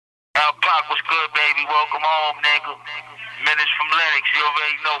Alpac, what's good, baby? Welcome home, nigga. Minutes from Lennox, you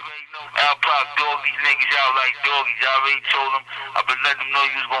already know. Alpac, dog these niggas out like doggies. I already told them. I've been letting them know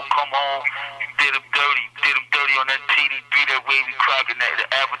you was gonna come home. You did them dirty on that TDB, that wavy crock, and that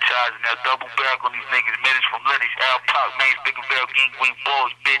advertising, that double back on these niggas. Minutes from Lennox, Alpac, man, Biggerville, Gaingreen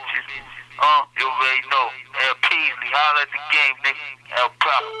balls, bitches. You already know. L. Peasley, holla at the game, nigga.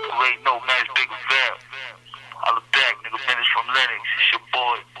 Alpac, you already know, man, it's Biggerville. Holla back, nigga. Minutes from Lennox, it's your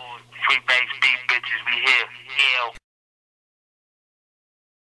boy. Free banks, beat bitches, we here. Yeah.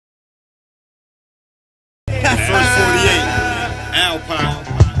 First 48, Alpac.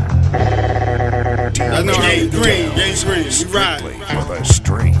 I know Gaingreen, we ride.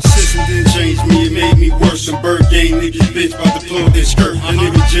 System didn't change me, it made me worse. Some bird gang niggas bitch about to plug their skirt. The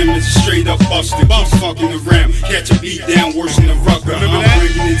nigga Jim is straight up busted, keep fucking around. Catch a beat down worse than a rucker. I'm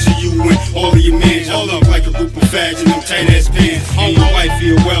bringing it to you when all of your mans all up like a group of fags in them tight ass pants. And your wife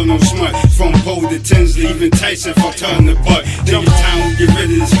be a well-known smut. From Poe to Tinsley, even Tyson fucked her in the butt. Nigga, time we get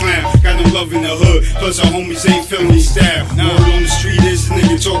rid of this clown. Got no love in the hood, plus our homies ain't feeling these style. Word on the street is this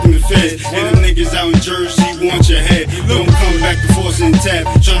nigga talking to feds. And them niggas out in Jersey want your head. Don't come back to force and tap.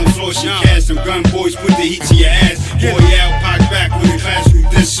 Trying to floss your cash. Them gun boys put the heat to your ass. Boy, Alpac back with a class with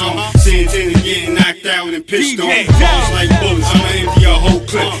this song. Santana getting knocked out and pissed on. Balls like bullets, I'ma empty a whole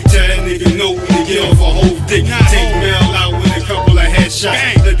clip. Tell that nigga no when to get off a whole dick. Take mail out with a couple of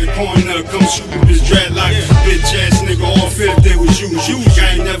headshots. Let the corner come shoot with his dreadlock. Bitch ass nigga, all fifth they was you.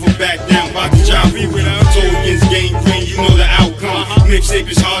 Guy ain't never back down, about the job we went out. Told against Gaingreen, you know the outcome. Mixtape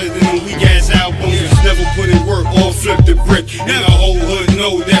is harder than them weak ass albums. Never put in work, all flip the brick. And the whole hood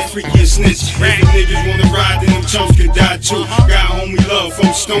know that freaky snitch. If the niggas wanna ride, then them chumps could die too. Got homie love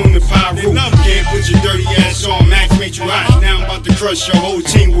from Stone to Pyro. Can't put your dirty ass on, Max made you hot. Now I'm about to crush your whole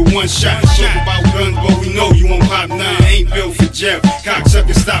team with one shot. Talk about guns, but we know you won't pop none. Ain't built for jail.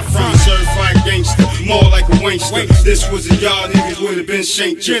 Cocksucker, stop front. Certified gangster, more like a wankster. This was a yard, niggas would've been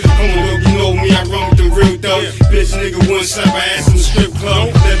shanked. Come on, dog, you know me, I run with them real thugs. Bitch nigga, one slap her ass in the strip club.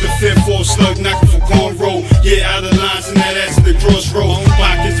 Let the 5th-4 slug knock it for cornrow. Get out of lines and that ass at the crossroad.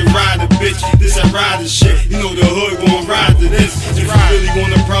 Pockets a rider, bitch. This a rider shit. You know the hood gon' ride to this. If you really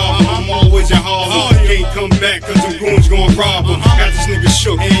want a problem, I'm always in Harlem. Can't come back cause them goons gon' rob him. Got this nigga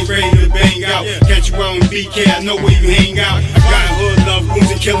shook, ain't ready to bang out. Catch you out in BK, I know where you hang out. I got hood love,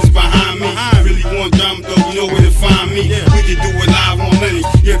 goons and killers behind me. Really want drama though, you know where to find me. We can do it live on Lennox.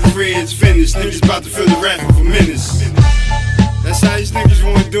 Your career is finished. Niggas about to feel the wrath for minutes. That's how these niggas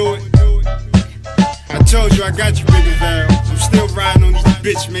wanna do it. I told you I got you, Biggerville. I'm still riding on these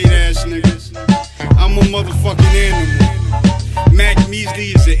bitch-made ass niggas. I'm a motherfucking animal. Mac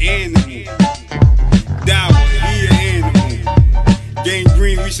Measley is an animal. Dower, he an animal.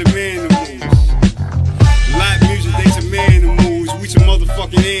 Gaingreen, we some animals. Light music, they some animals. We some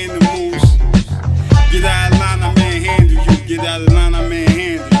motherfucking animals. Get out of line, I manhandle you. Get out of line, I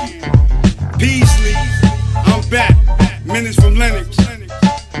manhandle you. Peasley, I'm back. Minutes from Lennox.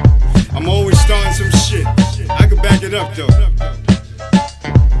 I'm always starting some shit. I can back it up though.